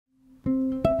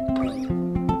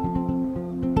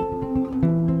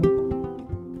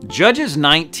Judges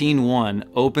 19:1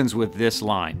 opens with this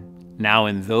line, "Now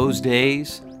in those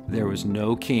days there was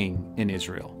no king in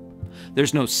Israel."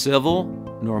 There's no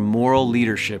civil nor moral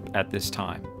leadership at this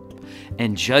time.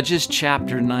 And Judges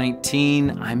chapter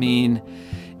 19,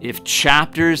 if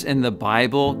chapters in the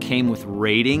Bible came with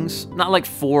ratings, not like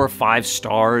 4 or 5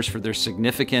 stars for their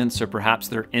significance or perhaps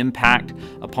their impact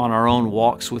upon our own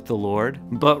walks with the Lord,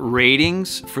 but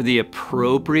ratings for the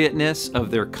appropriateness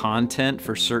of their content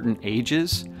for certain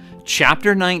ages,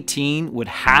 chapter 19 would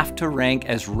have to rank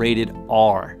as rated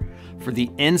R for the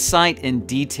insight and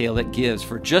detail it gives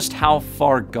for just how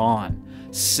far gone,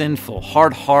 sinful,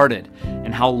 hard-hearted,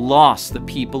 and how lost the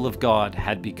people of God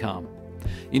had become.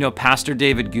 You know, Pastor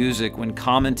David Guzik, when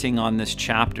commenting on this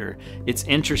chapter, it's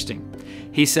interesting.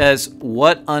 He says,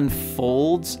 what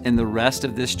unfolds in the rest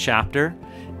of this chapter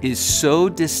is so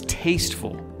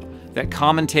distasteful that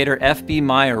commentator F.B.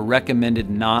 Meyer recommended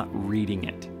not reading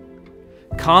it.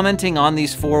 Commenting on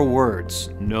these 4 words,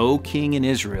 "no king in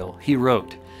Israel," he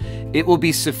wrote, "It will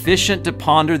be sufficient to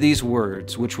ponder these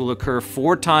words, which will occur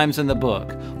 4 times in the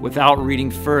book, without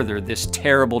reading further this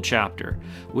terrible chapter,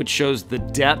 which shows the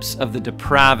depths of the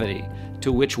depravity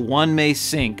to which one may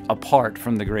sink apart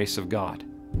from the grace of God."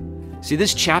 See,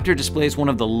 this chapter displays one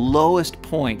of the lowest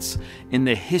points in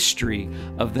the history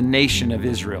of the nation of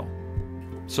Israel.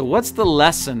 So what's the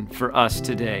lesson for us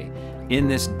today in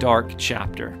this dark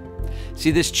chapter?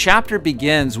 See, this chapter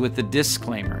begins with the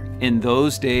disclaimer, in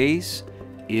those days,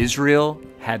 Israel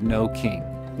had no king.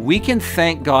 We can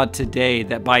thank God today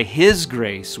that by His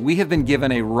grace, we have been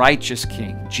given a righteous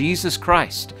King, Jesus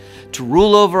Christ, to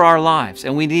rule over our lives,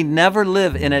 and we need never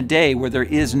live in a day where there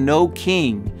is no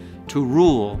king to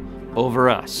rule over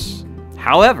us.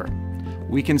 However,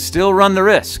 we can still run the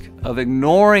risk of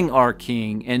ignoring our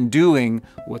King and doing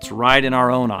what's right in our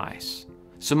own eyes.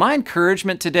 So my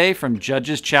encouragement today from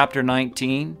Judges chapter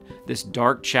 19, this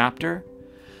dark chapter,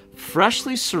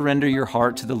 freshly surrender your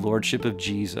heart to the Lordship of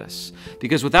Jesus.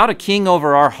 Because without a king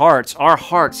over our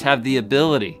hearts have the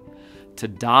ability to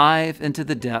dive into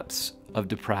the depths of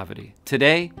depravity.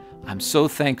 Today, I'm so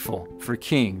thankful for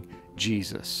King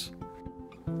Jesus.